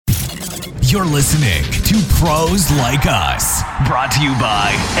You're listening to Pros Like Us, brought to you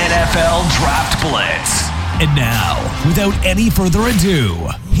by NFL Draft Blitz. And now, without any further ado,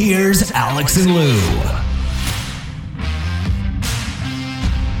 here's Alex and Lou.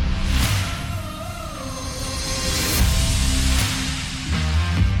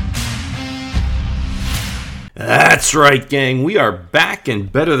 That's right, gang. We are back and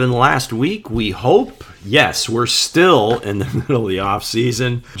better than last week, we hope. Yes, we're still in the middle of the off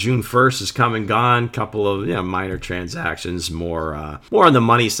season. June 1st is come and gone. Couple of minor transactions, more on the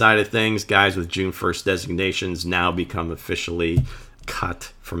money side of things. Guys with June 1st designations now become officially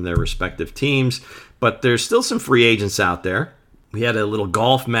cut from their respective teams. But there's still some free agents out there. We had a little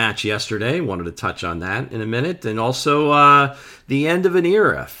golf match yesterday. Wanted to touch on that in a minute. And also the end of an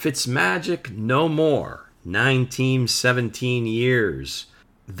era. Fitzmagic, no more. 9 teams, 17 years.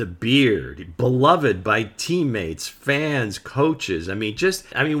 The beard, beloved by teammates, fans, coaches.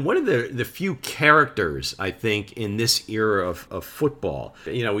 One of the few characters, I think, in this era of football.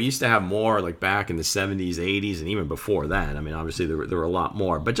 We used to have more like back in the 70s, 80s, and even before that. Obviously, there were a lot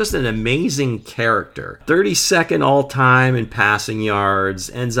more. But just an amazing character. 32nd all-time in passing yards.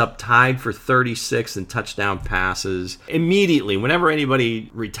 Ends up tied for 36th in touchdown passes. Immediately, whenever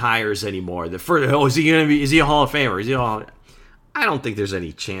anybody retires anymore, the first, is he a Hall of Famer? I don't think there's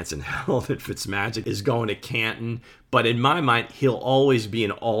any chance in hell that Fitzmagic is going to Canton, but in my mind, he'll always be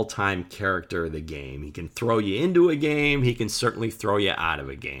an all-time character of the game. He can throw you into a game. He can certainly throw you out of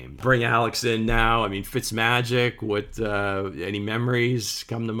a game. Bring Alex in now. Fitzmagic, what any memories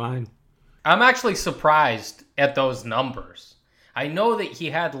come to mind? I'm actually surprised at those numbers. I know that he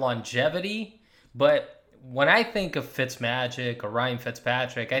had longevity, but when I think of Fitzmagic or Ryan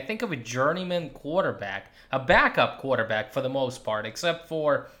Fitzpatrick, I think of a journeyman quarterback, a backup quarterback for the most part, except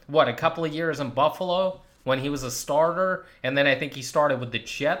for, a couple of years in Buffalo when he was a starter. And then I think he started with the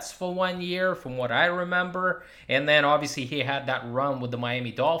Jets for 1 year, from what I remember. And then obviously he had that run with the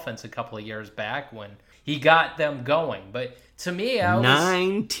Miami Dolphins a couple of years back when he got them going. But to me,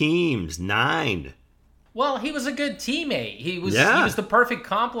 9 teams. Well, he was a good teammate. He was the perfect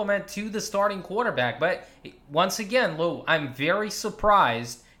complement to the starting quarterback. But once again, Lou, I'm very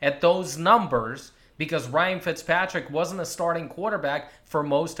surprised at those numbers because Ryan Fitzpatrick wasn't a starting quarterback for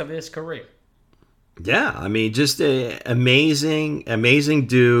most of his career. Yeah, just an amazing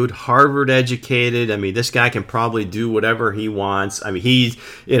dude, Harvard educated. This guy can probably do whatever he wants. He's,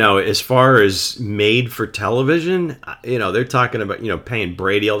 as far as made for television, they're talking about, paying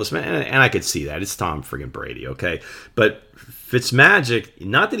Brady all this, and I could see that. It's Tom friggin' Brady, okay? But Fitzmagic,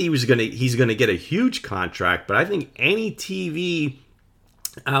 not that he's going to get a huge contract, but I think any TV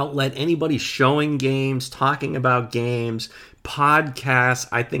outlet, anybody showing games, talking about games, podcasts,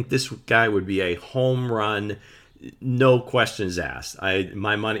 I think this guy would be a home run, no questions asked.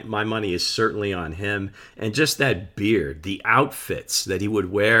 My money is certainly on him. And just that beard, the outfits that he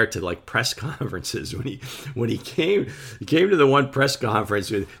would wear to like press conferences when he came to the one press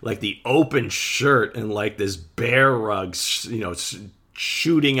conference with like the open shirt and like this bear rug,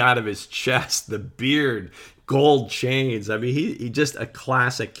 shooting out of his chest, the beard, gold chains. He just a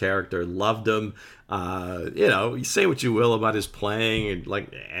classic character. Loved him. You say what you will about his playing,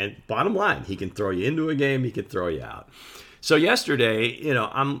 and bottom line, he can throw you into a game, he can throw you out. So yesterday,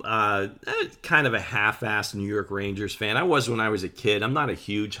 I'm kind of a half-assed New York Rangers fan. I was when I was a kid. I'm not a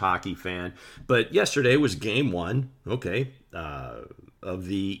huge hockey fan, but yesterday was game 1, of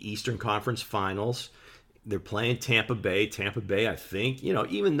the Eastern Conference Finals. They're playing Tampa Bay. Tampa Bay, I think,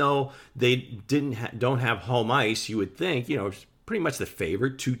 even though they don't have home ice, you would think, pretty much the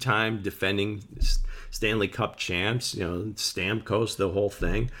favorite, 2-time defending Stanley Cup champs, Stamkos, the whole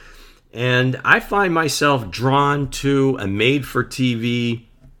thing. And I find myself drawn to a made-for-TV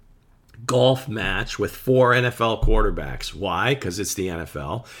golf match with 4 NFL quarterbacks. Why? Because it's the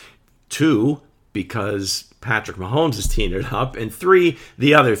NFL. 2, because Patrick Mahomes is teeing it up. And 3,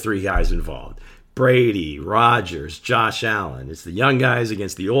 the other 3 guys involved. Brady, Rodgers, Josh Allen. It's the young guys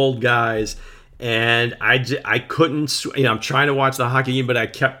against the old guys. And I couldn't, I'm trying to watch the hockey game, but I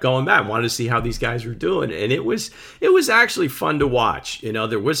kept going back. I wanted to see how these guys were doing. And it was actually fun to watch.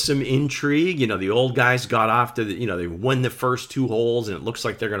 There was some intrigue. The old guys got off to they won the first 2 holes and it looks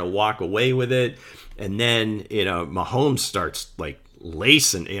like they're going to walk away with it. And then, Mahomes starts like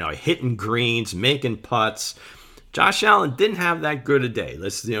lacing, hitting greens, making putts. Josh Allen didn't have that good a day.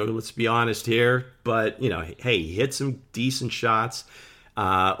 Let's be honest here. But, hey, he hit some decent shots.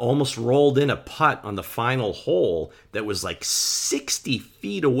 Almost rolled in a putt on the final hole that was like 60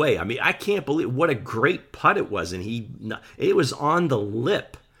 feet away. I can't believe what a great putt it was. And it was on the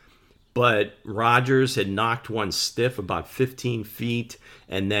lip. but Rodgers had knocked one stiff about 15 feet,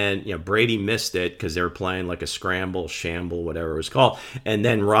 and then Brady missed it because they were playing like a scramble, shamble, whatever it was called, and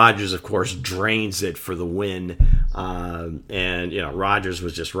then Rodgers, of course, drains it for the win. And Rodgers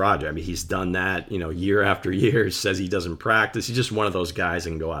was just Rodgers. I mean, he's done that year after year. Says he doesn't practice. He's just one of those guys that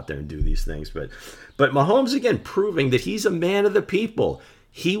can go out there and do these things. But Mahomes again proving that he's a man of the people.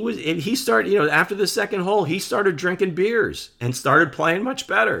 He started, after the second hole, he started drinking beers and started playing much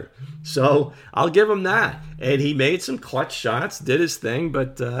better. So I'll give him that. And he made some clutch shots, did his thing,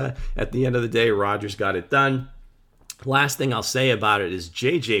 but at the end of the day, Rodgers got it done. Last thing I'll say about it is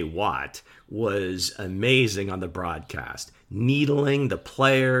J.J. Watt was amazing on the broadcast, needling the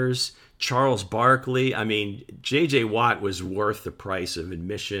players. Charles Barkley, I mean, J.J. Watt was worth the price of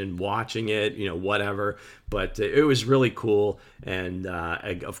admission, watching it, whatever. But it was really cool. And,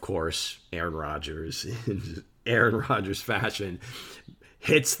 of course, Aaron Rodgers, in Aaron Rodgers fashion,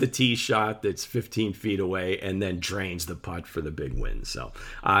 hits the tee shot that's 15 feet away and then drains the putt for the big win. So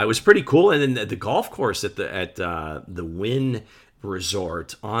it was pretty cool. And then the golf course at the Wynn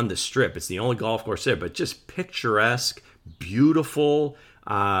Resort on the Strip, it's the only golf course there, but just picturesque, beautiful.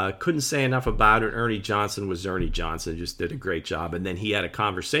 Couldn't say enough about it. Ernie Johnson was Ernie Johnson, just did a great job. And then he had a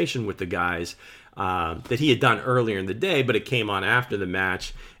conversation with the guys that he had done earlier in the day, but it came on after the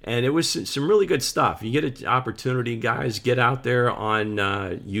match. And it was some really good stuff. You get an opportunity, guys, get out there on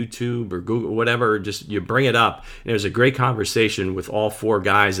YouTube or Google, whatever, just you bring it up. And it was a great conversation with all four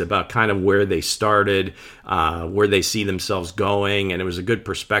guys about kind of where they started, where they see themselves going. And it was a good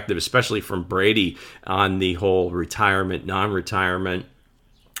perspective, especially from Brady on the whole retirement, non-retirement.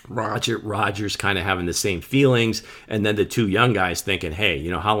 Rodgers kind of having the same feelings, and then the two young guys thinking, "Hey,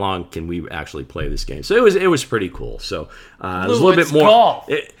 how long can we actually play this game?" So it was pretty cool. So it was a little bit more. Golf.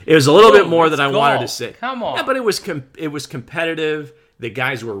 It was a little bit more than I wanted to say. Come on, yeah, but it was competitive. The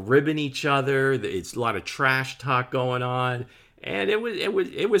guys were ribbing each other. It's a lot of trash talk going on. And it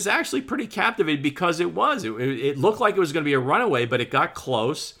was actually pretty captivating because it looked like it was going to be a runaway, but it got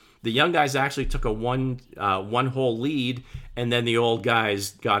close. The young guys actually took a one hole lead, and then the old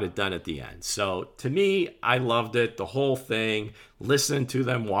guys got it done at the end. So to me, I loved it, the whole thing, listening to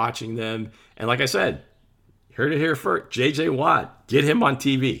them, watching them. And like I said, heard it here first, J.J. Watt, get him on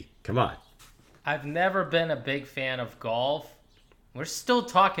TV. Come on. I've never been a big fan of golf. We're still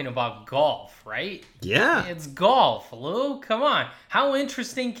talking about golf, right? Yeah. It's golf, Lou. Come on. How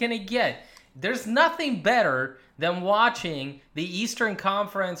interesting can it get? There's nothing better than watching the Eastern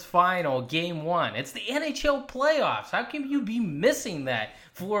Conference Final, Game 1. It's the NHL playoffs. How can you be missing that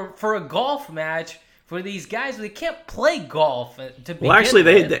for a golf match for these guys? They can't play golf to begin Well,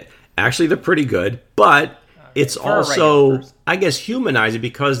 actually, they're pretty good, but it's also, I guess, humanizing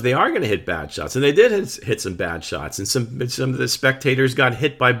because they are going to hit bad shots, and they did hit some bad shots, and some of the spectators got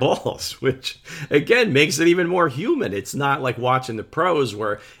hit by balls, which again makes it even more human. It's not like watching the pros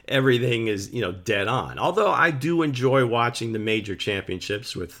where everything is dead on. Although I do enjoy watching the major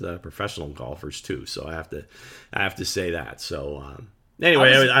championships with professional golfers too, so I have to say that. So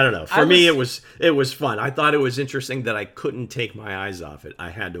anyway, I don't know. For me, it was fun. I thought it was interesting that I couldn't take my eyes off it. I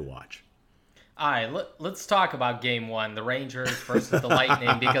had to watch. All right, let's talk about Game 1, the Rangers versus the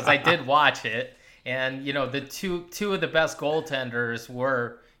Lightning, because I did watch it, and the two of the best goaltenders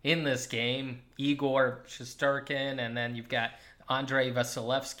were in this game, Igor Shesterkin, and then you've got Andrei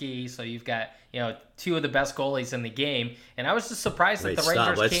Vasilevsky, so you've got two of the best goalies in the game, and I was just surprised that the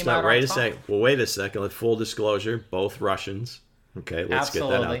Rangers came out on top. Well, wait a second. Full disclosure, both Russians. Okay, let's get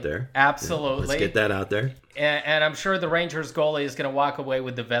that out there. Absolutely. Yeah, let's get that out there. And I'm sure the Rangers goalie is going to walk away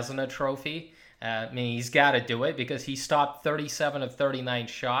with the Vezina Trophy. He's got to do it because he stopped 37 of 39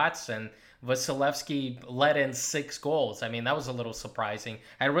 shots, and Vasilevsky let in 6 goals. That was a little surprising.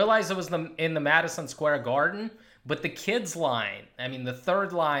 I realized it was in the Madison Square Garden, but the kids line, the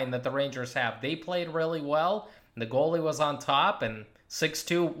third line that the Rangers have, they played really well. The goalie was on top, and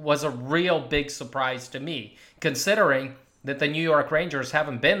 6-2 was a real big surprise to me, considering that the New York Rangers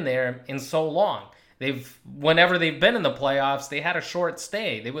haven't been there in so long. Whenever they've been in the playoffs, they had a short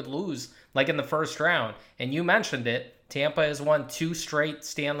stay. They would lose like in the first round. And you mentioned it, Tampa has won 2 straight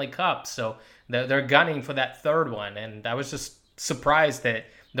Stanley Cups, so they're gunning for that third one. And I was just surprised that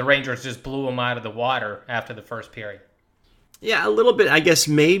the Rangers just blew them out of the water after the first period. Yeah, a little bit. I guess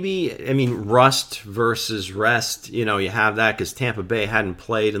maybe, rust versus rest, you have that because Tampa Bay hadn't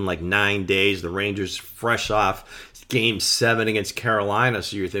played in like 9 days. The Rangers fresh off Game 7 against Carolina,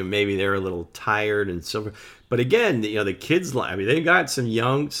 so you're thinking maybe they're a little tired and so. But again, the kids, they got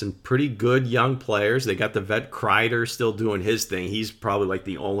some pretty good young players. They got the vet Kreider still doing his thing. He's probably like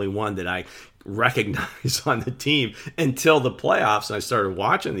the only one that I recognize on the team until the playoffs. And I started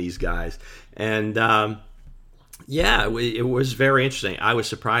watching these guys, and it was very interesting. I was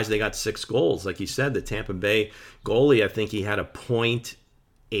surprised they got 6 goals. Like you said, the Tampa Bay goalie, I think he had a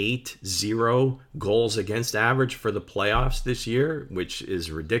 .80 goals against average for the playoffs this year, which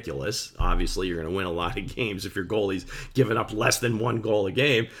is ridiculous. Obviously, you're going to win a lot of games if your goalie's giving up less than 1 goal a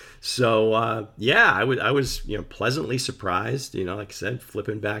game. So, I was pleasantly surprised. Like I said,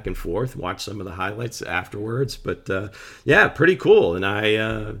 flipping back and forth, watch some of the highlights afterwards. But pretty cool.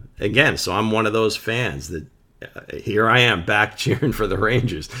 And so I'm one of those fans that. Here I am back cheering for the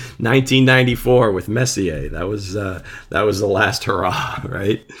Rangers. 1994 with Messier. That was the last hurrah,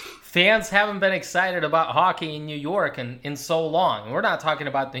 right? Fans haven't been excited about hockey in New York in so long. We're not talking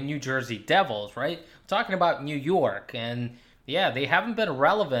about the New Jersey Devils, right? We're talking about New York. And they haven't been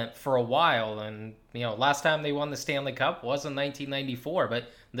relevant for a while. And, last time they won the Stanley Cup was in 1994.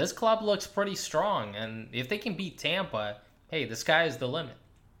 But this club looks pretty strong. And if they can beat Tampa, hey, the sky is the limit.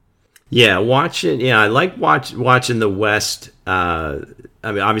 Yeah, I like watching the West.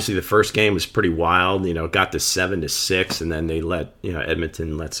 Obviously the first game was pretty wild. Got to 7-6, and then they let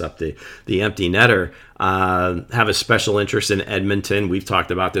Edmonton lets up the empty netter. Have a special interest in Edmonton. We've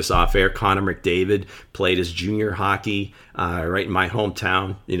talked about this off air. Connor McDavid played his junior hockey right in my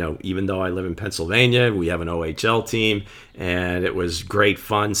hometown. Even though I live in Pennsylvania, we have an OHL team, and it was great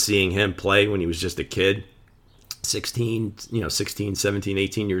fun seeing him play when he was just a kid. 16, 17,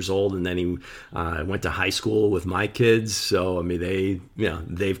 18 years old, and then he went to high school with my kids. So they've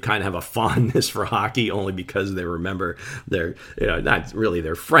kind of have a fondness for hockey only because they remember their not really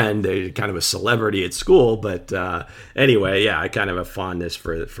their friend. They're kind of a celebrity at school, but anyway, I kind of have a fondness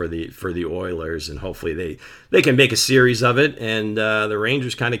for the Oilers, and hopefully they can make a series of it, and the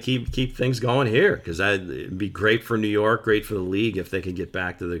Rangers kind of keep things going here, because it'd be great for New York, great for the league if they could get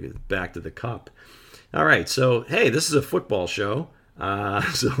back to the Cup. All right, so, hey, this is a football show,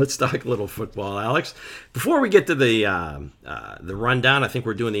 so let's talk a little football, Alex. Before we get to the rundown, I think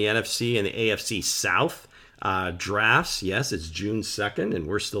we're doing the NFC and the AFC South drafts. Yes, it's June 2nd, and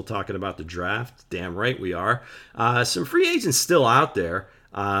we're still talking about the draft. Damn right we are. Some free agents still out there.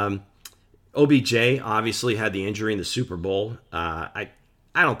 OBJ obviously had the injury in the Super Bowl.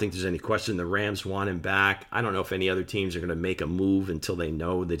 I don't think there's any question the Rams want him back. I don't know if any other teams are going to make a move until they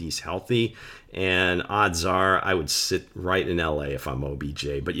know that he's healthy. And odds are I would sit right in LA if I'm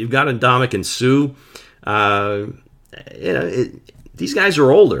OBJ. But you've got Ndamukong Suh. These guys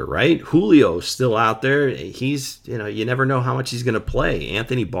are older, right? Julio's still out there. He's, you never know how much he's going to play.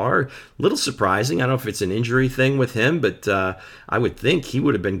 Anthony Barr, little surprising. I don't know if it's an injury thing with him, but I would think he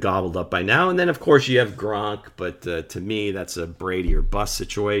would have been gobbled up by now. And then, of course, you have Gronk, but to me, that's a Brady or bust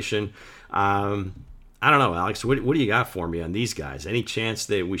situation. I don't know, Alex. What do you got for me on these guys? Any chance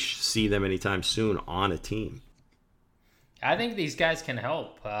that we see them anytime soon on a team? I think these guys can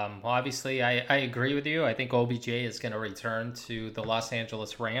help. Obviously, I agree with you. I think OBJ is going to return to the Los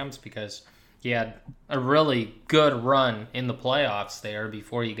Angeles Rams because he had a really good run in the playoffs there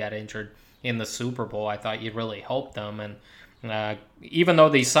before he got injured in the Super Bowl. I thought you'd really help them. And even though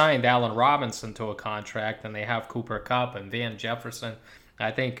they signed Allen Robinson to a contract and they have Cooper Kupp and Van Jefferson, I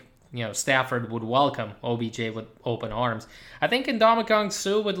think Stafford would welcome OBJ with open arms. I think Ndamukong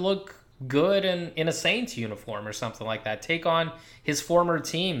Suh would look good in a Saints uniform or something like that. Take on his former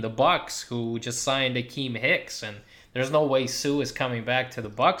team, the Bucks, who just signed Akeem Hicks, and there's no way Suh is coming back to the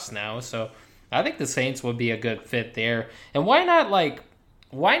Bucks now. So I think the Saints would be a good fit there. And why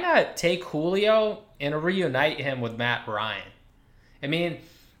not take Julio and reunite him with Matt Ryan? I mean,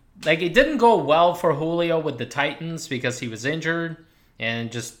 it didn't go well for Julio with the Titans because he was injured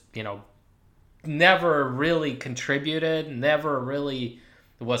and just, never really contributed, never really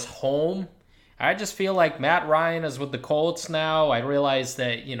was home. I just feel like Matt Ryan is with the Colts now. I realize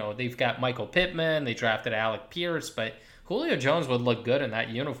that, they've got Michael Pittman, they drafted Alec Pierce, but Julio Jones would look good in that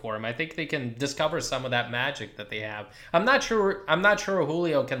uniform. I think they can discover some of that magic that they have. I'm not sure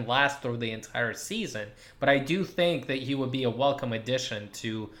Julio can last through the entire season, but I do think that he would be a welcome addition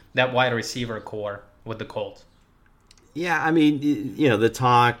to that wide receiver core with the Colts. Yeah, I mean, the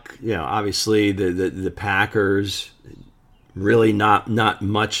talk, obviously the Packers, really not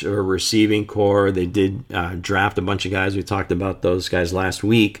much of a receiving core. They did draft a bunch of guys. We talked about those guys last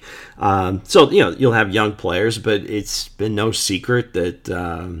week. So, you'll have young players, but it's been no secret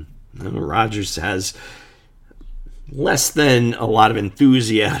that Rodgers has less than a lot of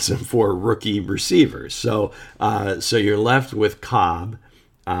enthusiasm for rookie receivers. So you're left with Cobb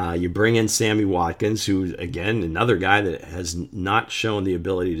You bring in Sammy Watkins, who, again, another guy that has not shown the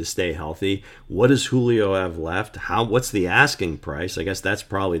ability to stay healthy. What does Julio have left? What's the asking price? I guess that's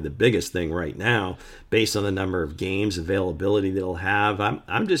probably the biggest thing right now, based on the number of games, availability they'll have.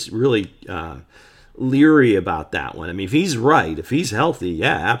 I'm just really leery about that one. I mean, if he's right, if he's healthy,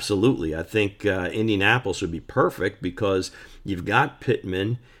 yeah, absolutely. I think Indianapolis would be perfect because you've got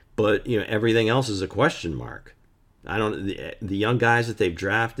Pittman, but everything else is a question mark. I don't. The young guys that they've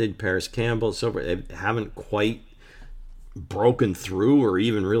drafted, Paris Campbell, so they haven't quite broken through or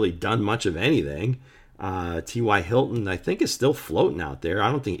even really done much of anything. T.Y. Hilton, I think, is still floating out there.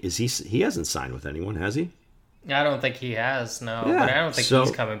 I don't think he hasn't signed with anyone, has he? I don't think he has. No, yeah, but I don't think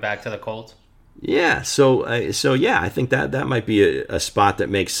he's coming back to the Colts. Yeah, so yeah, I think that might be a spot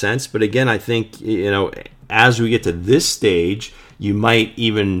that makes sense. But again, I think as we get to this stage, you might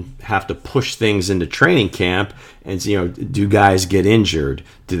even have to push things into training camp. And do guys get injured?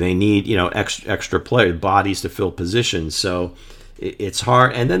 Do they need extra player bodies to fill positions? So it's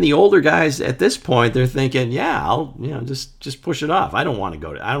hard. And then the older guys at this point, they're thinking, yeah, I'll just push it off. I don't want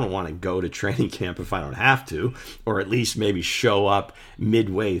to go to training camp if I don't have to, or at least maybe show up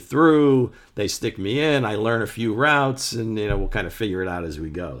midway through. They stick me in, I learn a few routes, and we'll kind of figure it out as we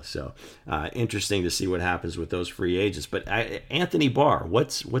go. So interesting to see what happens with those free agents. But Anthony Barr,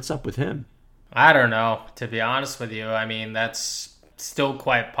 what's up with him? I don't know, to be honest with you. I mean, that's still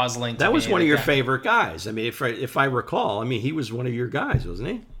quite puzzling to me. That was one of your favorite guys. I mean, if I recall, I mean, he was one of your guys, wasn't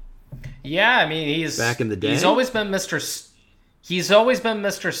he? Yeah, I mean, he's back in the day. He's always been Mr.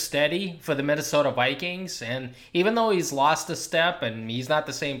 Steady for the Minnesota Vikings, and even though he's lost a step and he's not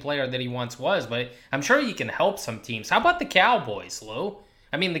the same player that he once was, but I'm sure he can help some teams. How about the Cowboys, Lou?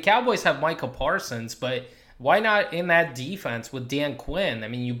 I mean, the Cowboys have Micah Parsons, but why not in that defense with Dan Quinn? I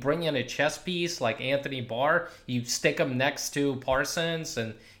mean, you bring in a chess piece like Anthony Barr, you stick him next to Parsons,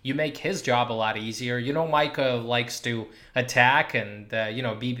 and you make his job a lot easier. Micah likes to attack and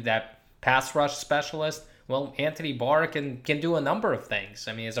be that pass rush specialist. Well, Anthony Barr can do a number of things.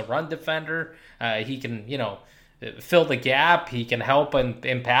 I mean, as a run defender, he can fill the gap. He can help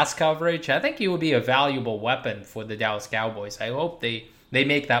in pass coverage. I think he would be a valuable weapon for the Dallas Cowboys. I hope they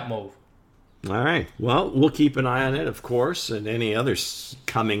make that move. All right. Well, we'll keep an eye on it, of course, and any other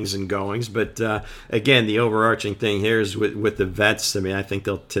comings and goings. But again, the overarching thing here is with the vets. I mean, I think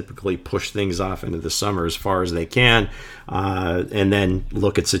they'll typically push things off into the summer as far as they can, and then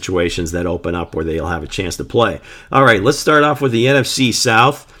look at situations that open up where they'll have a chance to play. All right. Let's start off with the NFC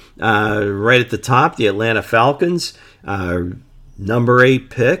South. Right at the top, the Atlanta Falcons, number 8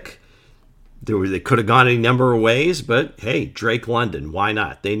 pick. They could have gone any number of ways, but hey, Drake London, why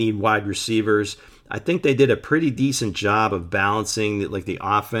not? They need wide receivers. I think they did a pretty decent job of balancing the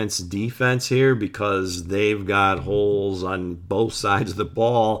offense defense here because they've got holes on both sides of the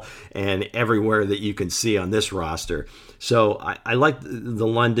ball and everywhere that you can see on this roster. So I like the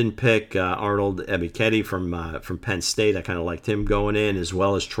London pick, Arnold Ebiketie from Penn State. I kind of liked him going in, as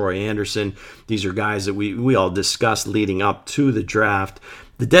well as Troy Anderson. These are guys that we all discussed leading up to the draft.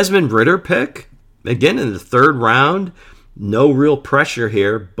 The Desmond Ridder pick, again in the 3rd round, no real pressure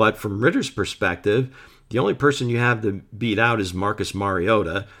here, but from Ritter's perspective, the only person you have to beat out is Marcus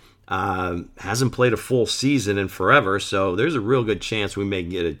Mariota. Hasn't played a full season in forever, so there's a real good chance we may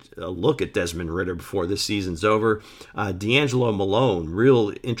get a look at Desmond Ridder before this season's over. D'Angelo Malone,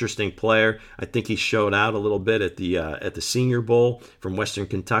 real interesting player. I think he showed out a little bit at the Senior Bowl from Western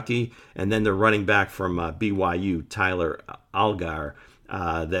Kentucky, and then the running back from BYU, Tyler Algar.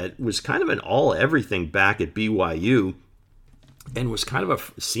 That was kind of an all-everything back at BYU and was kind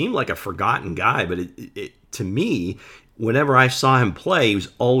of seemed like a forgotten guy. But it to me, whenever I saw him play, he was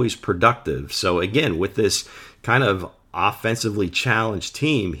always productive. So again, with this kind of offensively challenged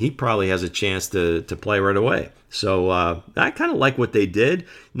team, he probably has a chance to play right away. So I kind of like what they did.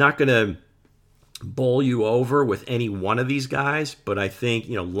 Not going to bowl you over with any one of these guys, but I think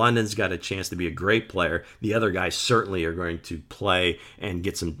London's got a chance to be a great player. The other guys certainly are going to play and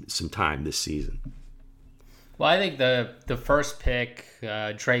get some time this season. Well, I think the first pick,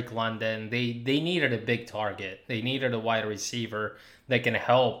 Drake London, they needed a big target. They needed a wide receiver that can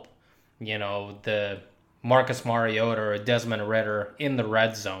help, the Marcus Mariota or Desmond Ridder in the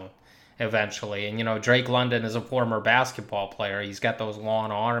red zone eventually. And, Drake London is a former basketball player. He's got those long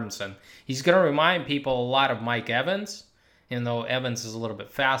arms, and he's going to remind people a lot of Mike Evans, even though Evans is a little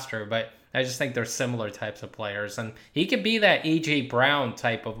bit faster. But I just think they're similar types of players. And he could be that A.J. Brown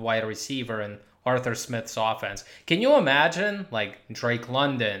type of wide receiver in Arthur Smith's offense. Can you imagine, Drake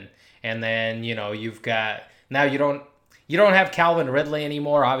London, and then, you've got... Now you don't have Calvin Ridley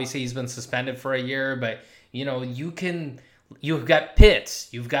anymore. Obviously, he's been suspended for a year, but, you can you've got Pitts,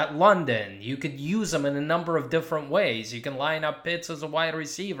 you've got London. You could use them in a number of different ways. You can line up Pitts as a wide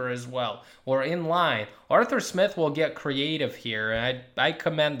receiver as well, or in line. Arthur Smith will get creative here, and I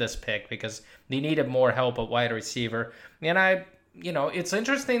commend this pick because they needed more help at wide receiver. And it's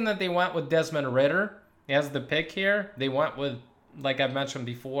interesting that they went with Desmond Ridder as the pick here. They went with, like I've mentioned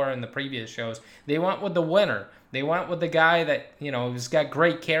before in the previous shows, they went with the winner. They went with the guy that, who's got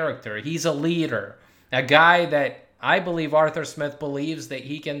great character. He's a leader, a guy that I believe Arthur Smith believes that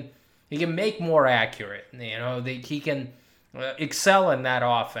he can make more accurate. That he can excel in that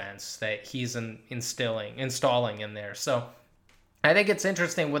offense that he's installing in there. So I think it's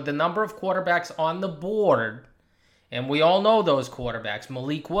interesting with the number of quarterbacks on the board, and we all know those quarterbacks: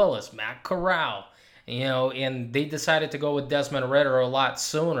 Malik Willis, Matt Corral. And they decided to go with Desmond Ridder a lot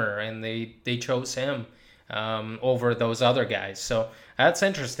sooner, and they chose him over those other guys. So that's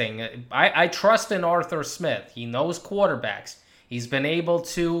interesting. I trust in Arthur Smith. He knows quarterbacks. He's been able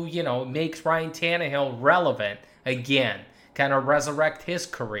to, make Ryan Tannehill relevant again, kind of resurrect his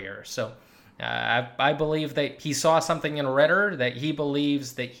career. So I believe that he saw something in Ridder that he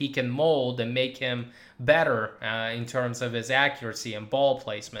believes that he can mold and make him better in terms of his accuracy and ball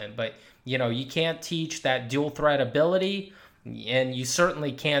placement. But, you can't teach that dual threat ability, and you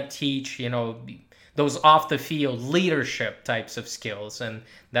certainly can't teach, those off the field leadership types of skills. And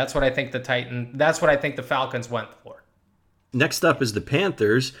that's what I think the Falcons went for. Next up is the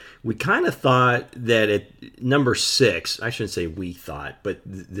Panthers. We kind of thought that at number 6, I shouldn't say we thought, but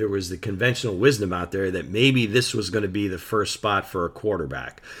there was the conventional wisdom out there that maybe this was going to be the first spot for a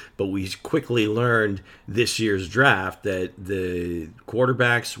quarterback. But we quickly learned this year's draft that the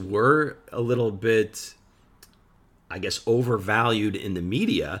quarterbacks were a little bit, I guess, overvalued in the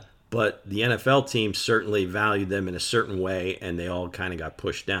media, but the NFL team certainly valued them in a certain way, and they all kind of got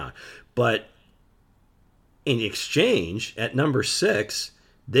pushed down. But in exchange, at number 6,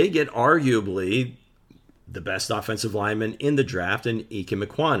 they get arguably the best offensive lineman in the draft in Ike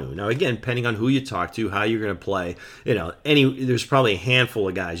Mekwonu. Now, again, depending on who you talk to, how you're going to play, there's probably a handful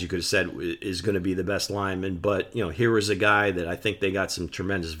of guys you could have said is going to be the best lineman, but, here was a guy that I think they got some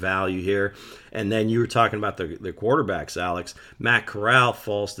tremendous value here. And then you were talking about the quarterbacks, Alex. Matt Corral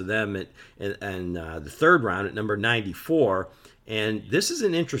falls to them in the third round at number 94. And this is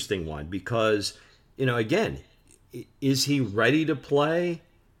an interesting one because, again, is he ready to play?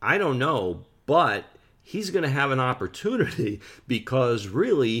 I don't know, but he's going to have an opportunity because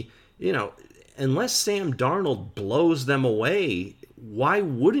really, unless Sam Darnold blows them away, why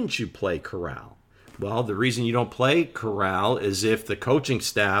wouldn't you play Corral? Well, the reason you don't play Corral is if the coaching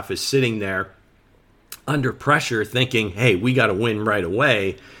staff is sitting there under pressure thinking, hey, we got to win right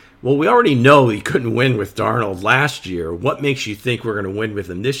away. Well, we already know he couldn't win with Darnold last year. What makes you think we're going to win with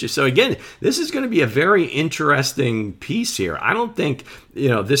him this year? So again, this is going to be a very interesting piece here. I don't think,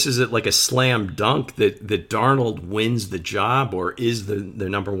 this is like a slam dunk that Darnold wins the job or is the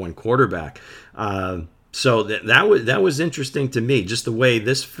number one quarterback. So that was interesting to me, just the way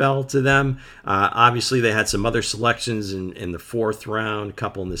this fell to them. Obviously, they had some other selections in the 4th round, a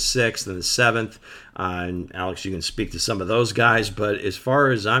couple in the 6th and the 7th. And Alex, you can speak to some of those guys. But as far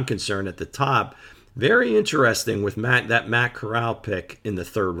as I'm concerned, at the top, very interesting with that Matt Corral pick in the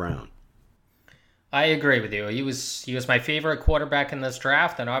 3rd round. I agree with you. He was my favorite quarterback in this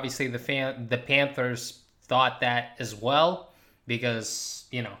draft, and obviously the Panthers thought that as well because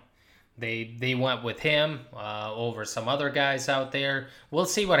They went with him over some other guys out there. We'll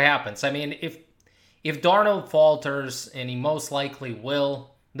see what happens. I mean, if Darnold falters, and he most likely will,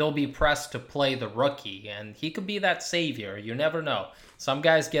 they'll be pressed to play the rookie, and he could be that savior. You never know. Some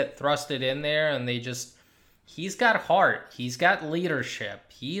guys get thrusted in there, and he's got heart. He's got leadership.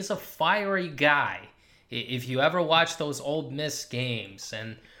 He's a fiery guy. If you ever watch those old Miss games,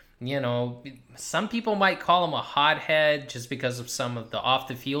 and some people might call him a hothead just because of some of the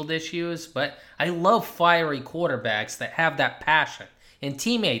off-the-field issues, but I love fiery quarterbacks that have that passion, and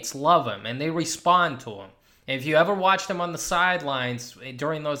teammates love him, and they respond to him. And if you ever watched him on the sidelines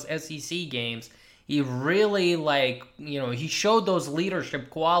during those SEC games, he really, he showed those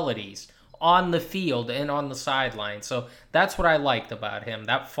leadership qualities on the field and on the sideline. So that's what I liked about him,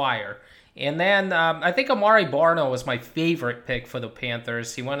 that fire. And then I think Amari Barno was my favorite pick for the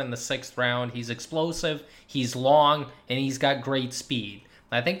Panthers. He went in the 6th round. He's explosive, he's long, and he's got great speed.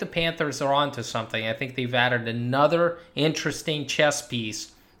 I think the Panthers are onto something. I think they've added another interesting chess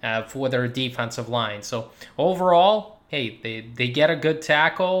piece for their defensive line. So overall, hey, they get a good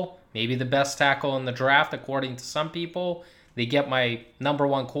tackle, maybe the best tackle in the draft according to some people. They get my number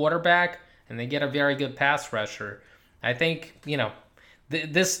 1 quarterback, and they get a very good pass rusher. I think,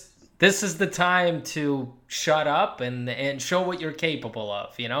 this is the time to shut up and show what you're capable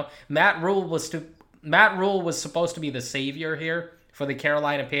of. You know, Matt Rule was supposed to be the savior here for the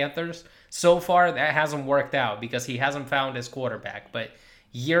Carolina Panthers. So far, that hasn't worked out because he hasn't found his quarterback. But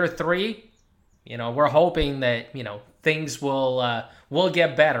year 3, you know, we're hoping that, you know, things will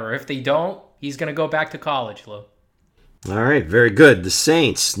get better. If they don't, he's going to go back to college, Lou. All right, very good. The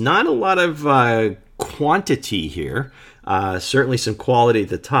Saints, not a lot of quantity here. Certainly some quality at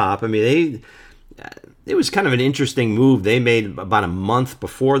the top. I mean, it was kind of an interesting move they made about a month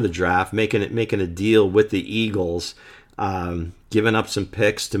before the draft, making a deal with the Eagles, giving up some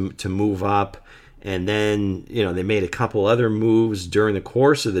picks to move up. And then, you know, they made a couple other moves during the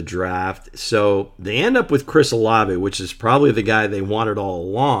course of the draft. So they end up with Chris Olave, which is probably the guy they wanted all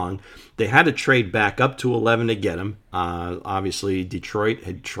along. They had to trade back up to 11 to get him. Obviously, Detroit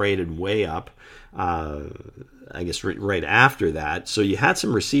had traded way up, I guess, right after that. So you had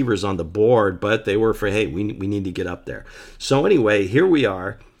some receivers on the board, but they were for, hey, we need to get up there. So anyway, here we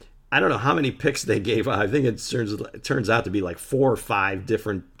are. I don't know how many picks they gave. I think it turns out to be like 4 or 5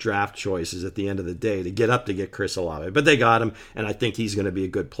 different draft choices at the end of the day to get Chris Olave. But they got him, and I think he's going to be a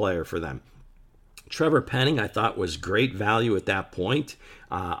good player for them. Trevor Penning, I thought, was great value at that point.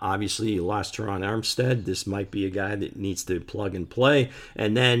 Obviously, you lost Teron Armstead. This might be a guy that needs to plug and play.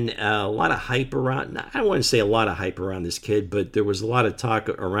 And then a lot of hype around, I don't want to say a lot of hype around this kid, but there was a lot of talk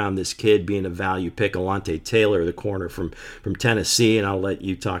around this kid being a value pick, Alontae Taylor, the corner from Tennessee, and I'll let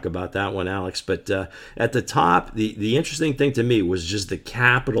you talk about that one, Alex. But at the top, the interesting thing to me was just the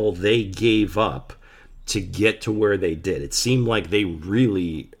capital they gave up to get to where they did. It seemed like they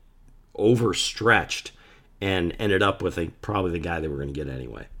really overstretched and ended up with probably the guy they were going to get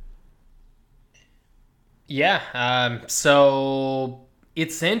anyway. Yeah, so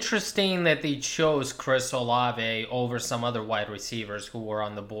it's interesting that they chose Chris Olave over some other wide receivers who were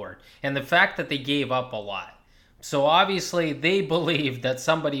on the board. And the fact that they gave up a lot. So obviously they believed that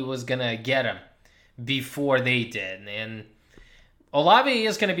somebody was going to get him before they did. And Olave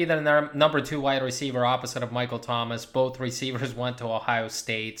is going to be the number 2 wide receiver opposite of Michael Thomas. Both receivers went to Ohio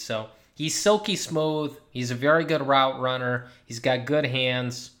State, so he's silky smooth. He's a very good route runner. He's got good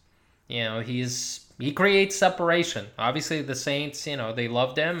hands. You know, he creates separation. Obviously, the Saints, you know, they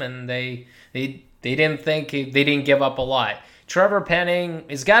loved him, and they didn't give up a lot. Trevor Penning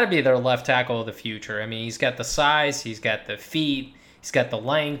has got to be their left tackle of the future. I mean, he's got the size, he's got the feet, he's got the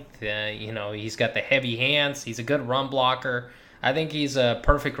length. You know, he's got the heavy hands. He's a good run blocker. I think he's a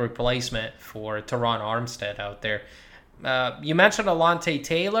perfect replacement for Teron Armstead out there. You mentioned Alontae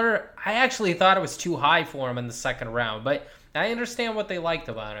Taylor. I actually thought it was too high for him in the second round, but I understand what they liked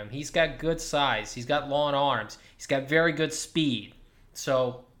about him. He's got good size. He's got long arms. He's got very good speed.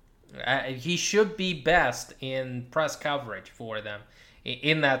 So he should be best in press coverage for them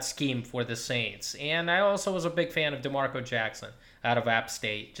in that scheme for the Saints. And I also was a big fan of DeMarco Jackson out of App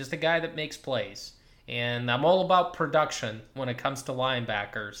State. Just a guy that makes plays. And I'm all about production when it comes to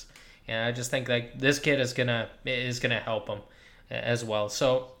linebackers. And I just think like this kid is gonna help them as well.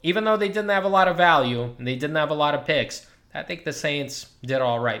 So even though they didn't have a lot of value and they didn't have a lot of picks, I think the Saints did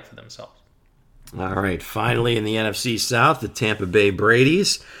all right for themselves. All right, finally in the NFC South, the Tampa Bay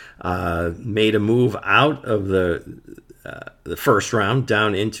Brady's made a move out of the first round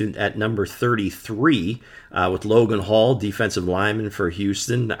down into at number 33 with Logan Hall, defensive lineman for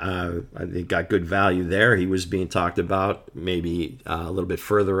Houston. I think got good value there. He was being talked about maybe a little bit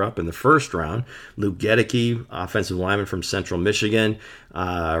further up in the first round. Luke Gedeke, offensive lineman from Central Michigan.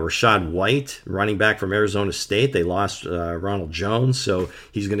 Rashad White, running back from Arizona State. They lost Ronald Jones, so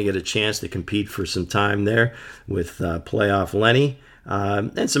he's going to get a chance to compete for some time there with playoff Lenny.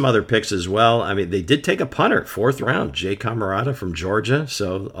 And some other picks as well. I mean, they did take a punter, 4th round, Jay Camarada from Georgia.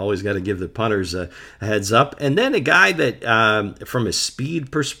 So always got to give the punters a heads up. And then a guy that, from a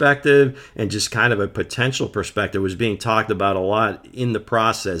speed perspective and just kind of a potential perspective, was being talked about a lot in the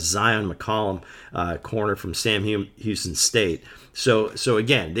process. Zion McCollum, corner from Sam Houston State. So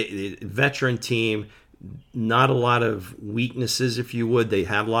again, the veteran team. Not a lot of weaknesses, if you would. They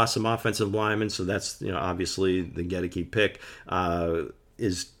have lost some offensive linemen, so that's, you know, obviously the Gedeke pick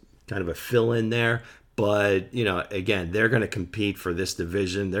is kind of a fill-in there. But, you know, again, they're going to compete for this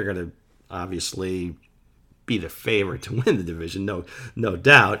division. They're going to obviously be the favorite to win the division, no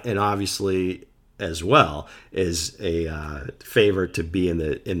doubt. And obviously, as well, is a favorite to be in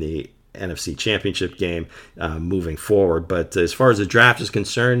the NFC Championship game moving forward. But as far as the draft is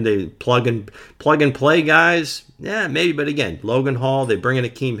concerned, they plug and play guys. Yeah, maybe. But again, Logan Hall, they bring in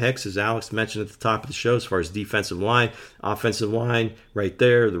Akeem Hicks, as Alex mentioned at the top of the show, as far as defensive line, offensive line right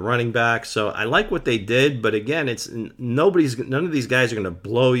there, the running back. So I like what they did. But again, none of these guys are going to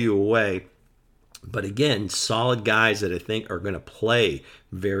blow you away. But again, solid guys that I think are going to play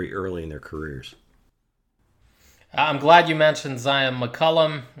very early in their careers. I'm glad you mentioned Zion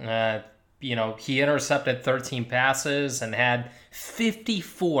McCollum. He intercepted 13 passes and had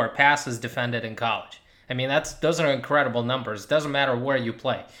 54 passes defended in college. I mean, those are incredible numbers. It doesn't matter where you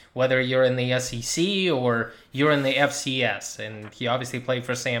play, whether you're in the SEC or you're in the FCS. And he obviously played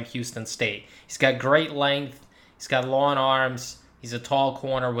for Sam Houston State. He's got great length. He's got long arms. He's a tall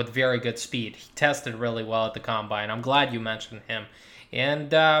corner with very good speed. He tested really well at the combine. I'm glad you mentioned him.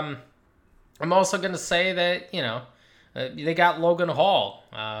 And I'm also going to say that, they got Logan Hall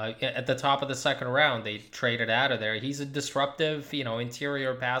at the top of the second round. They traded out of there. He's a disruptive,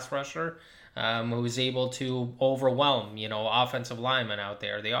 interior pass rusher who's able to overwhelm, offensive linemen out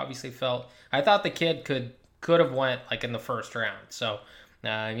there. They obviously I thought the kid could have went like in the first round. So, he's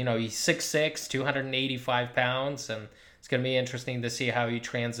 6'6", 285 pounds, and it's going to be interesting to see how he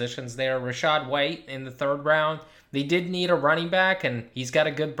transitions there. Rachaad White in the third round. They did need a running back, and he's got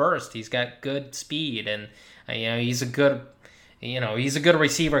a good burst. He's got good speed, and he's a good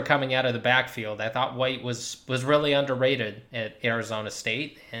receiver coming out of the backfield. I thought White was really underrated at Arizona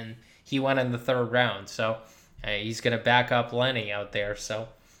State, and he went in the third round. So he's going to back up Lenny out there. So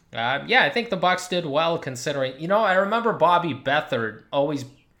I think the Bucs did well considering. I remember Bobby Beathard always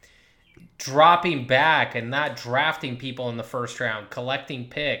dropping back and not drafting people in the first round, collecting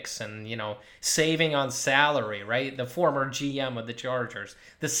picks and, saving on salary, right? The former GM of the Chargers,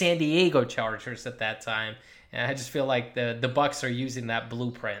 the San Diego Chargers at that time. And I just feel like the Bucs are using that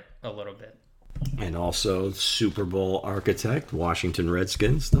blueprint a little bit. And also Super Bowl architect, Washington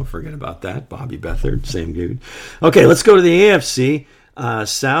Redskins. Don't forget about that. Bobby Beathard, same dude. Okay, let's go to the AFC.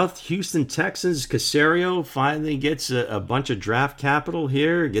 South, Houston Texans, Caserio finally gets a bunch of draft capital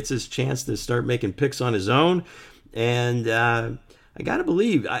here, gets his chance to start making picks on his own. And I got to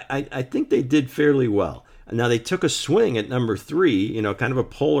believe, I think they did fairly well. Now, they took a swing at number 3, kind of a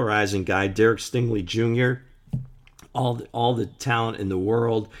polarizing guy, Derek Stingley Jr., all the talent in the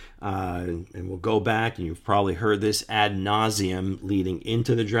world, and we'll go back, and you've probably heard this ad nauseum leading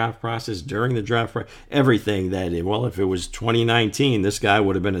into the draft process, during the draft process, everything that, if it was 2019, this guy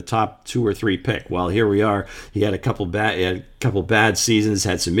would have been a top 2 or 3 pick. Well, here we are. He had a couple bad seasons,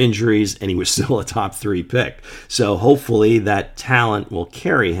 had some injuries, and he was still a top 3 pick. So hopefully that talent will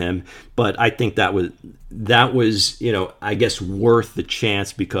carry him. But I think that was I guess worth the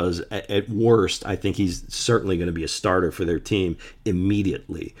chance, because at worst, I think he's certainly going to be a starter for their team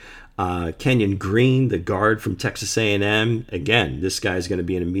immediately. Kenyon Green, the guard from Texas A&M. Again, this guy's going to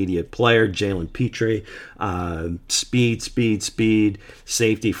be an immediate player. Jalen Petrie, speed.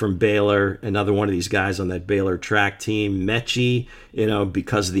 Safety from Baylor, another one of these guys on that Baylor track team. Mechie,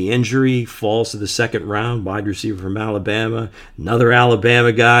 because of the injury, falls to the second round. Wide receiver from Alabama. Another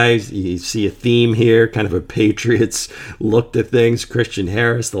Alabama guy. You see a theme here, kind of a Patriots look to things. Christian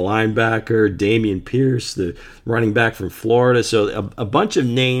Harris, the linebacker. Damian Pierce, the running back from Florida. So a bunch of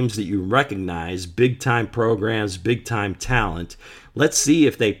names that you recognize, big-time programs, big-time talent. Let's see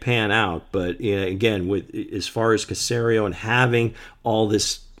if they pan out. But again, as far as Caserio and having all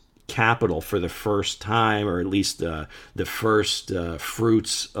this capital for the first time, or at least the first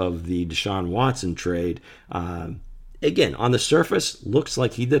fruits of the Deshaun Watson trade, again, on the surface, looks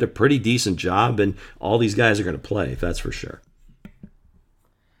like he did a pretty decent job, and all these guys are going to play, that's for sure.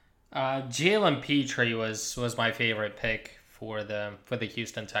 Jalen Petrie was my favorite pick for the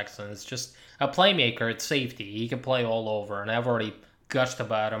Houston Texans. Just a playmaker at safety. He can play all over, and I've already gushed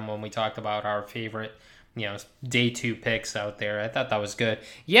about him when we talked about our favorite, day 2 picks out there. I thought that was good.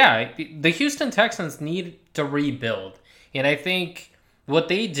 Yeah, the Houston Texans need to rebuild, and I think what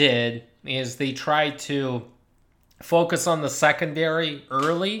they did is they tried to focus on the secondary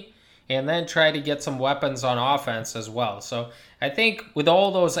early, and then try to get some weapons on offense as well. So I think with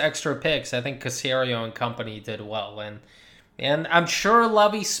all those extra picks, I think Caserio and company did well. And I'm sure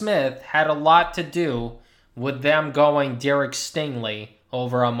Lovie Smith had a lot to do with them going Derek Stingley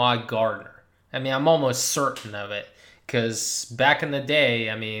over Ahmad Gardner. I mean, I'm almost certain of it. Because back in the day,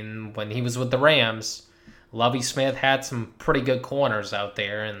 when he was with the Rams, Lovie Smith had some pretty good corners out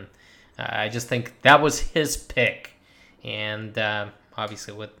there. And I just think that was his pick. And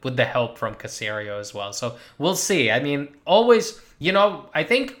obviously with the help from Caserio as well. So we'll see. Always, I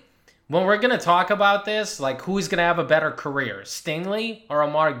think when we're going to talk about this, like who's going to have a better career, Stingley or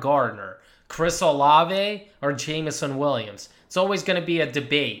Amari Gardner, Chris Olave or Jameson Williams? It's always going to be a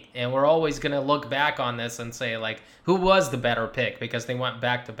debate, and we're always going to look back on this and say, like, who was the better pick because they went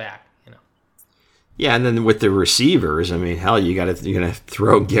back to back. Yeah, and then with the receivers, I mean, hell, you're gonna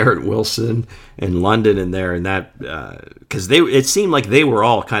throw Garrett Wilson and London in there, and that because it seemed like they were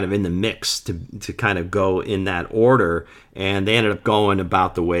all kind of in the mix to kind of go in that order, and they ended up going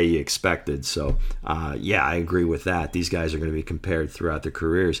about the way you expected. So, yeah, I agree with that. These guys are going to be compared throughout their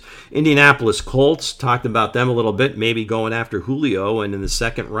careers. Indianapolis Colts, talked about them a little bit, maybe going after Julio, and in the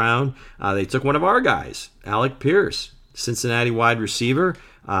second round, they took one of our guys, Alec Pierce, Cincinnati wide receiver.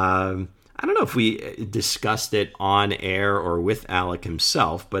 I don't know if we discussed it on air or with Alec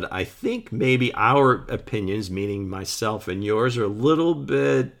himself, but I think maybe our opinions, meaning myself and yours, are a little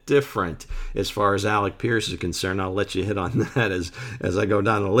bit different as far as Alec Pierce is concerned. I'll let you hit on that as I go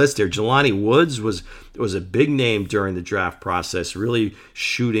down the list here. Jelani Woods was a big name during the draft process, really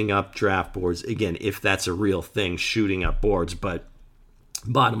shooting up draft boards. Again, if that's a real thing, shooting up boards, but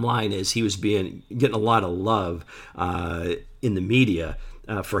bottom line is he was getting a lot of love in the media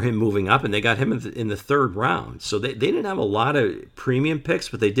for him moving up, and they got him in the third round. So they didn't have a lot of premium picks,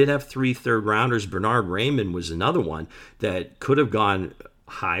 but they did have 3 third-rounders. Bernard Raymond was another one that could have gone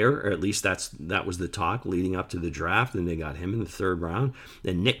higher, or at least that was the talk leading up to the draft, and they got him in the third round.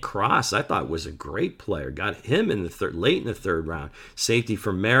 And Nick Cross, I thought, was a great player. Got him in the late in the third round. Safety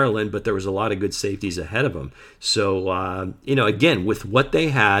from Maryland, but there was a lot of good safeties ahead of him. So again, with what they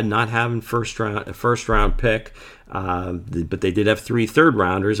had, not having a first round pick, but they did have 3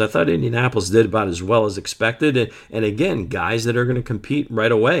 third-rounders. I thought Indianapolis did about as well as expected. And again, guys that are going to compete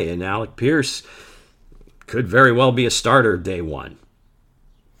right away. And Alec Pierce could very well be a starter day one.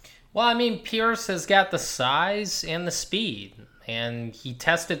 Well, I mean, Pierce has got the size and the speed. And he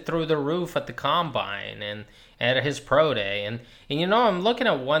tested through the roof at the Combine and at his pro day. And I'm looking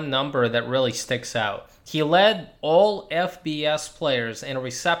at one number that really sticks out. He led all FBS players in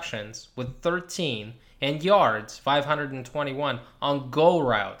receptions with 13 and yards, 521, on go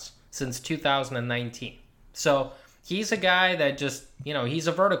routes since 2019. So he's a guy that just, he's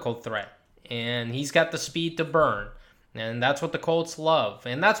a vertical threat, and he's got the speed to burn, and that's what the Colts love,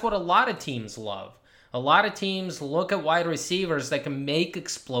 and that's what a lot of teams love. A lot of teams look at wide receivers that can make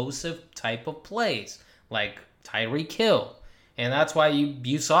explosive type of plays, like Tyreek Hill, and that's why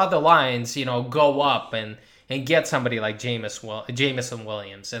you saw the Lions, go up and get somebody like Jameson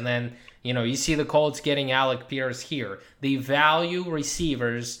Williams, and then you see the Colts getting Alec Pierce here. They value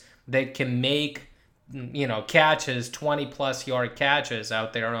receivers that can make, catches, 20-plus yard catches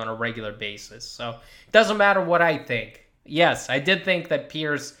out there on a regular basis. So it doesn't matter what I think. Yes, I did think that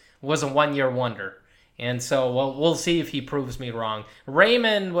Pierce was a one-year wonder. And so we'll see if he proves me wrong.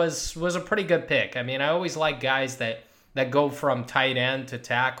 Raymond was a pretty good pick. I mean, I always like guys that go from tight end to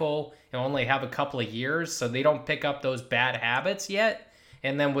tackle and only have a couple of years, so they don't pick up those bad habits yet.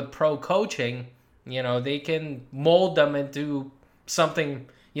 And then with pro coaching, they can mold them into something,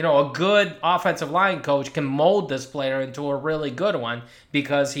 a good offensive line coach can mold this player into a really good one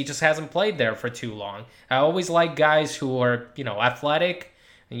because he just hasn't played there for too long. I always like guys who are, athletic,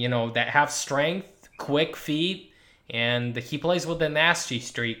 that have strength, quick feet, and he plays with a nasty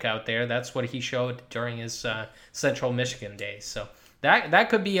streak out there. That's what he showed during his Central Michigan days. So that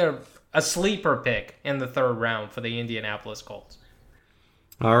could be a sleeper pick in the third round for the Indianapolis Colts.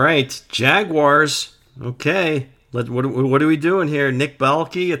 All right, Jaguars. Okay, what are we doing here? Nick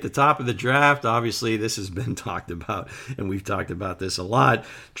Belke at the top of the draft. Obviously, this has been talked about, and we've talked about this a lot.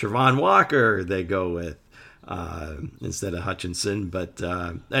 Travon Walker, they go with instead of Hutchinson. But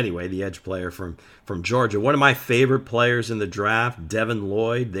anyway, the edge player from Georgia. One of my favorite players in the draft, Devin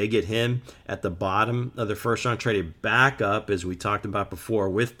Lloyd. They get him at the bottom of the first round, traded back up, as we talked about before,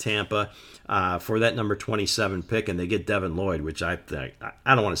 with Tampa for that number 27 pick, and they get Devin Lloyd, which I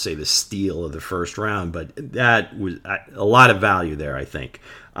don't want to say the steal of the first round, but that was a lot of value there, I think.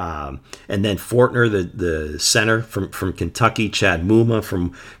 And then Fortner, the center from Kentucky, Chad Muma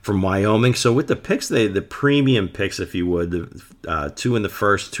from Wyoming. So with the picks, the premium picks, if you would, the 2 in the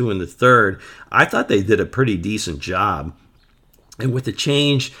first, 2 in the third, I thought they did a pretty decent job. And with the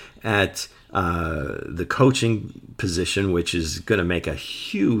change at the coaching position, which is going to make a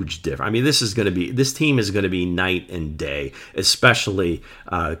huge difference. I mean, this team is going to be night and day, especially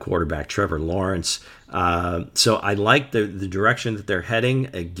quarterback Trevor Lawrence. So I like the direction that they're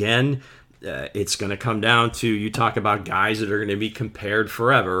heading. Again, it's going to come down to, you talk about guys that are going to be compared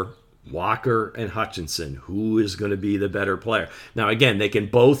forever. Walker and Hutchinson, who is going to be the better player? Now, again, they can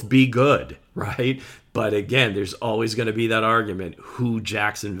both be good, right? But again, there's always going to be that argument who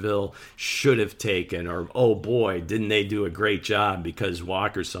Jacksonville should have taken, or, oh boy, didn't they do a great job because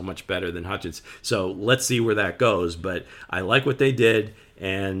Walker's so much better than Hutchinson. So let's see where that goes. But I like what they did.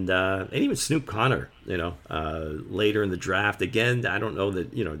 And even Snoop Connor, later in the draft. Again, I don't know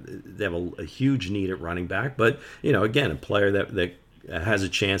that, they have a huge need at running back. But, again, a player that has a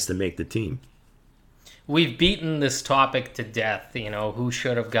chance to make the team. We've beaten this topic to death, who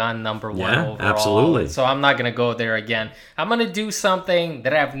should have gone number one overall. Absolutely. So I'm not going to go there again. I'm going to do something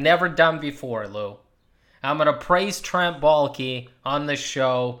that I've never done before, Lou. I'm going to praise Trent Baalke on the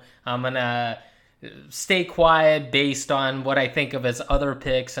show. I'm going to stay quiet based on what I think of his other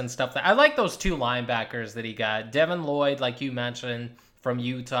picks and stuff. I like those two linebackers that he got. Devin Lloyd, like you mentioned, from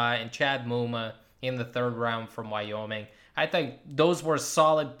Utah, and Chad Muma in the 3rd round from Wyoming. I think those were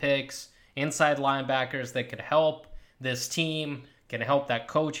solid picks, inside linebackers that could help this team, can help that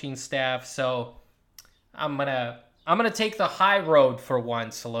coaching staff. So I'm gonna take the high road for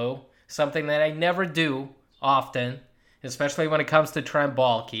once, Lou. Something that I never do often, especially when it comes to Trent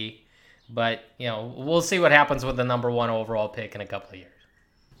Baalke. But, we'll see what happens with the number 1 overall pick in a couple of years.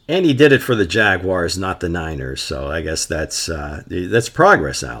 And he did it for the Jaguars, not the Niners. So I guess that's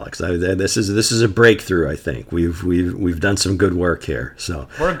progress, Alex. This is a breakthrough. I think we've done some good work here. So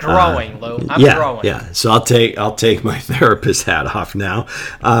we're growing, Lou. I'm growing. Yeah. So I'll take my therapist hat off now.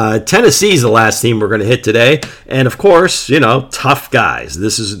 Tennessee's the last team we're going to hit today, and of course, tough guys.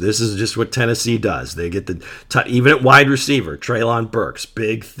 This is just what Tennessee does. They get even at wide receiver, Treylon Burks,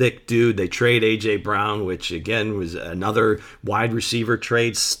 big thick dude. They trade A.J. Brown, which again was another wide receiver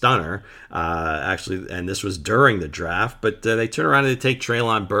trade stunner, actually, and this was during the draft, but they turn around and they take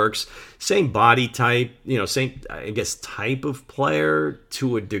Treylon Burks, same body type, same, I guess, type of player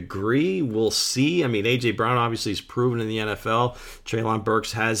to a degree. We'll see. I mean, A.J. Brown obviously is proven in the NFL. Treylon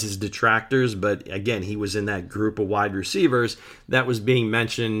Burks has his detractors, but again, he was in that group of wide receivers that was being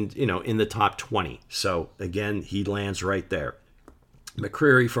mentioned, in the top 20. So again, he lands right there.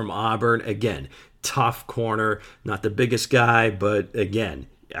 McCreary from Auburn, again, tough corner, not the biggest guy, but again,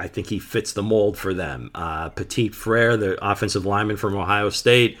 I think he fits the mold for them. Petit Frere, the offensive lineman from Ohio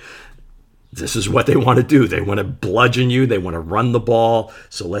State, this is what they want to do. They want to bludgeon you. They want to run the ball.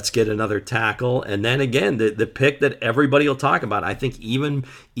 So let's get another tackle. And then again, the pick that everybody will talk about, I think even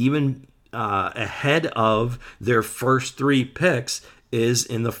ahead of their first 3 picks, is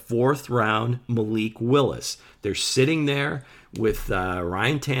in the 4th round, Malik Willis. They're sitting there with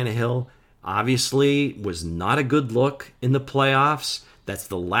Ryan Tannehill. Obviously, was not a good look in the playoffs. That's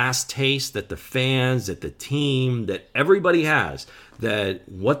the last taste that the fans, that the team, that everybody has. That,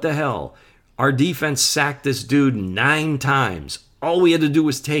 what the hell? Our defense sacked this dude 9 times. All we had to do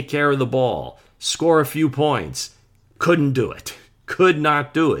was take care of the ball, score a few points. Couldn't do it. Could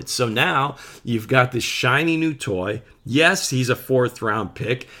not do it. So now you've got this shiny new toy. Yes, he's a 4th round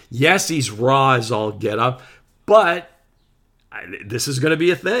pick. Yes, he's raw as all get up. But this is going to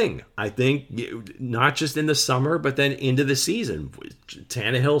be a thing. I think not just in the summer, but then into the season.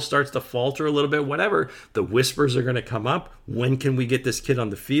 Tannehill starts to falter a little bit, whatever. The whispers are going to come up. When can we get this kid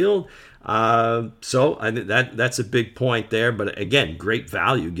on the field? So I think that's a big point there. But again, great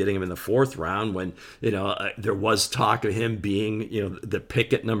value getting him in the 4th round when, there was talk of him being, the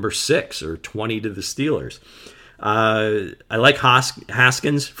pick at number 6 or 20 to the Steelers. I like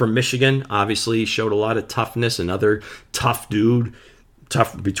Haskins from Michigan. Obviously, showed a lot of toughness. Another tough dude,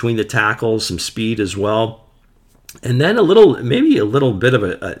 tough between the tackles, some speed as well. And then maybe a little bit of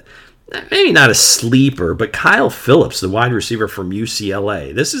a maybe not a sleeper, but Kyle Phillips, the wide receiver from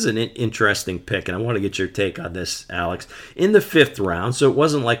UCLA. This is an interesting pick, and I want to get your take on this, Alex. In the 5th round, so it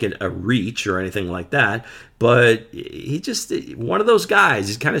wasn't like a reach or anything like that, but he just, one of those guys.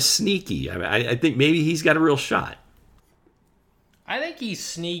 He's kind of sneaky. I think maybe he's got a real shot. I think he's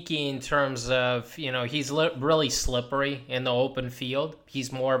sneaky in terms of, he's really slippery in the open field.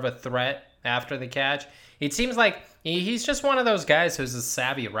 He's more of a threat after the catch. It seems like he's just one of those guys who's a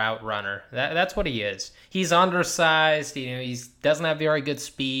savvy route runner. That's what he is. He's undersized. He doesn't have very good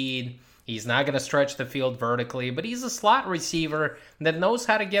speed. He's not going to stretch the field vertically, but he's a slot receiver that knows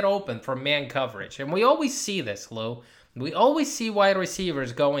how to get open from man coverage. And we always see this, Lou. We always see wide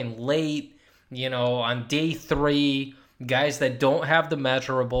receivers going late, on day 3, guys that don't have the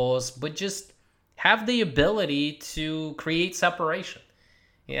measurables, but just have the ability to create separation.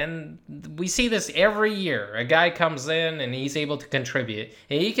 And we see this every year. A guy comes in and he's able to contribute.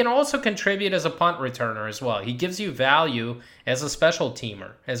 And he can also contribute as a punt returner as well. He gives you value as a special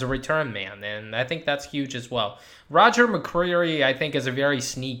teamer, as a return man. And I think that's huge as well. Roger McCreary, I think, is a very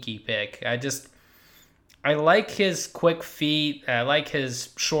sneaky pick. I like his quick feet. I like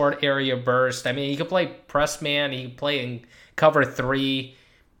his short area burst. I mean, he can play press man. He can play in cover 3.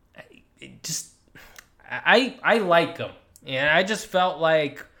 I like him. And I just felt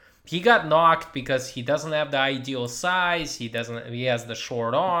like he got knocked because he doesn't have the ideal size. He has the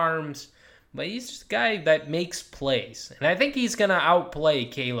short arms. But he's just a guy that makes plays. And I think he's going to outplay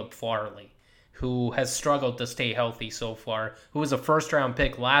Caleb Farley, who has struggled to stay healthy so far, who was a first-round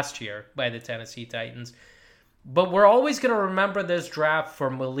pick last year by the Tennessee Titans. But we're always going to remember this draft for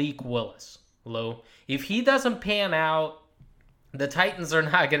Malik Willis, Lou. If he doesn't pan out, the Titans are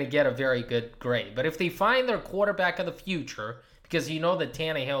not going to get a very good grade. But if they find their quarterback of the future, because you know that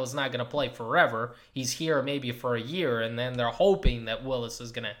Tannehill is not going to play forever, he's here maybe for a year, and then they're hoping that Willis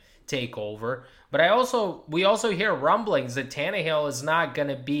is going to take over. But we also hear rumblings that Tannehill is not going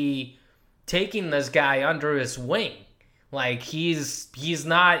to be taking this guy under his wing. Like, he's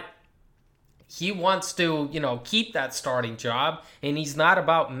not... He wants to, keep that starting job, and he's not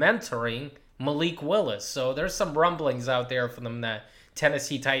about mentoring Malik Willis. So there's some rumblings out there from the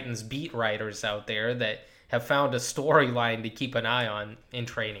Tennessee Titans beat writers out there that have found a storyline to keep an eye on in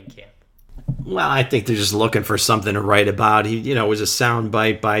training camp. Well, I think they're just looking for something to write about. He, it was a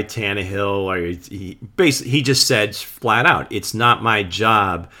soundbite by Tannehill. Or he just said flat out, it's not my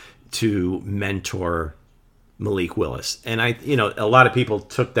job to mentor Malik Willis. And a lot of people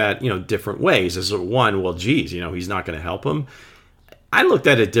took that, different ways. As one, well, geez, he's not going to help him. I looked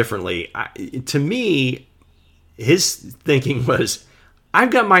at it differently. To me, his thinking was,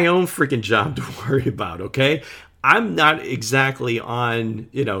 I've got my own freaking job to worry about, okay? I'm not exactly on,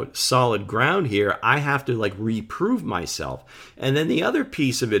 solid ground here. I have to reprove myself. And then the other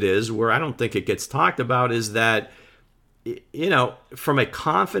piece of it is, where I don't think it gets talked about, is that, from a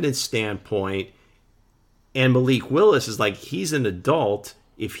confidence standpoint, and Malik Willis is he's an adult.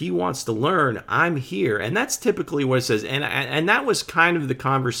 If he wants to learn, I'm here. And that's typically what it says. And that was kind of the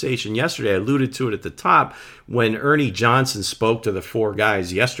conversation yesterday. I alluded to it at the top when Ernie Johnson spoke to the 4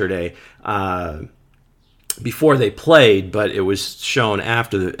 guys yesterday before they played, but it was shown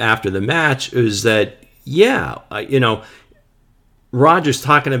after the match, is that, Rodgers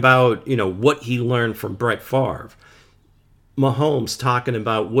talking about, what he learned from Brett Favre. Mahomes talking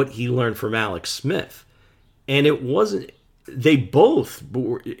about what he learned from Alex Smith. And it wasn't... They both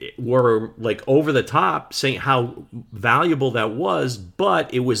were over the top saying how valuable that was,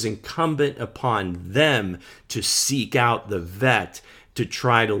 but it was incumbent upon them to seek out the vet to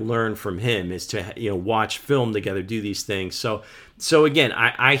try to learn from him, is to watch film together, do these things. So again,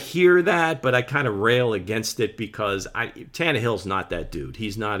 I hear that, but I kind of rail against it because Tannehill's not that dude.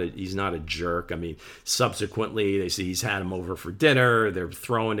 He's not a jerk. I mean, subsequently they say he's had him over for dinner. They're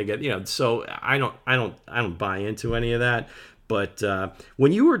throwing together, So I don't buy into any of that. But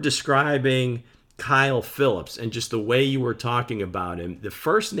when you were describing Kyle Phillips and just the way you were talking about him, the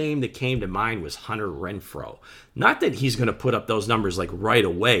first name that came to mind was Hunter Renfrow. Not that he's going to put up those numbers right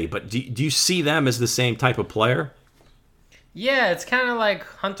away, but do you see them as the same type of player? Yeah, it's kind of like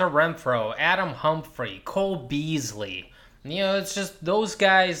Hunter Renfrow, Adam Humphrey, Cole Beasley. It's just those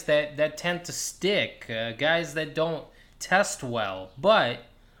guys that tend to stick, guys that don't test well, but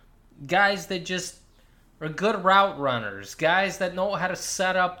guys that just are good route runners, guys that know how to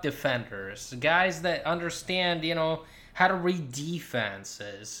set up defenders, guys that understand, how to read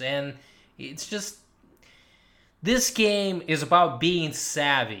defenses. And it's just, this game is about being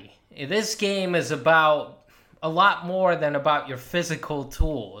savvy. This game is about a lot more than about your physical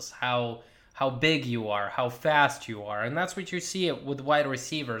tools, how big you are, how fast you are. And that's what you see it with wide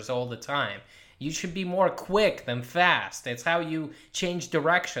receivers all the time. You should be more quick than fast. It's how you change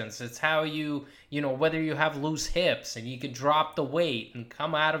directions. It's how you whether you have loose hips and you can drop the weight and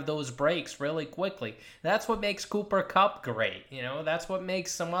come out of those breaks really quickly. That's what makes Cooper Kupp great. That's what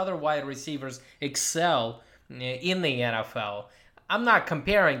makes some other wide receivers excel in the NFL. I'm not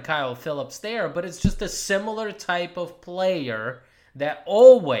comparing Kyle Phillips there, but it's just a similar type of player that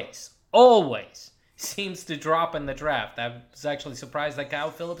always seems to drop in the draft. I was actually surprised that Kyle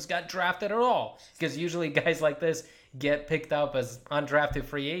Phillips got drafted at all, because usually guys like this get picked up as undrafted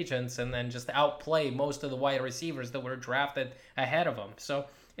free agents and then just outplay most of the wide receivers that were drafted ahead of him. So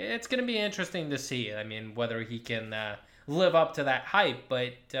it's going to be interesting to see. I mean, whether he can live up to that hype,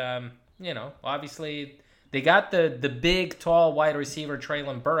 but obviously they got the big, tall wide receiver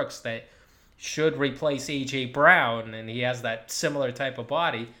Treylon Burks that should replace A.J. Brown, and he has that similar type of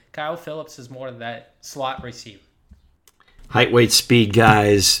body. Kyle Phillips is more of that slot receiver. Height, weight, speed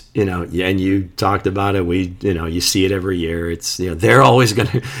guys, and you talked about it. You see it every year. It's, they're always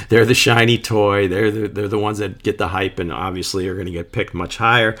they're the shiny toy. They're the ones that get the hype and obviously are going to get picked much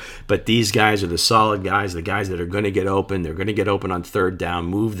higher. But these guys are the solid guys, the guys that are going to get open. They're going to get open on third down,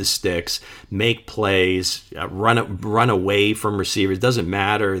 move the sticks, make plays, run away from receivers. It doesn't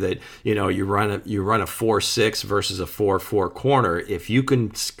matter that, you run a 4-6 versus a 4-4 corner. If you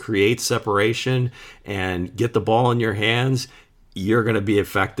can create separation and get the ball in your hands, you're going to be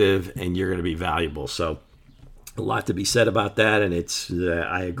effective and you're going to be valuable. So a lot to be said about that, and it's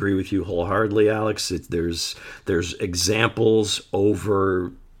I agree with you wholeheartedly, Alex. There's examples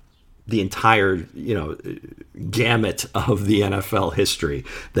over the entire gamut of the NFL history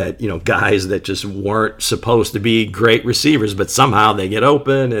that guys that just weren't supposed to be great receivers, but somehow they get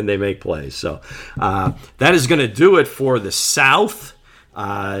open and they make plays. So that is going to do it for the South.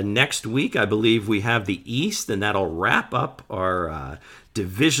 Next week, I believe we have the East, and that'll wrap up our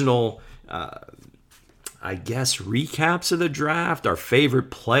divisional, recaps of the draft, our favorite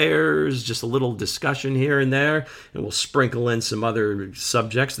players, just a little discussion here and there, and we'll sprinkle in some other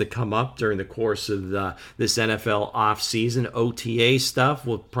subjects that come up during the course of this NFL offseason. OTA stuff.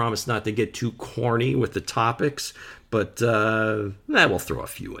 We'll promise not to get too corny with the topics, but we'll throw a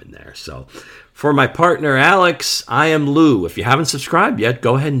few in there. So for my partner, Alex, I am Lou. If you haven't subscribed yet,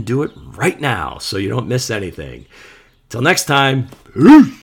 go ahead and do it right now so you don't miss anything. Till next time, peace.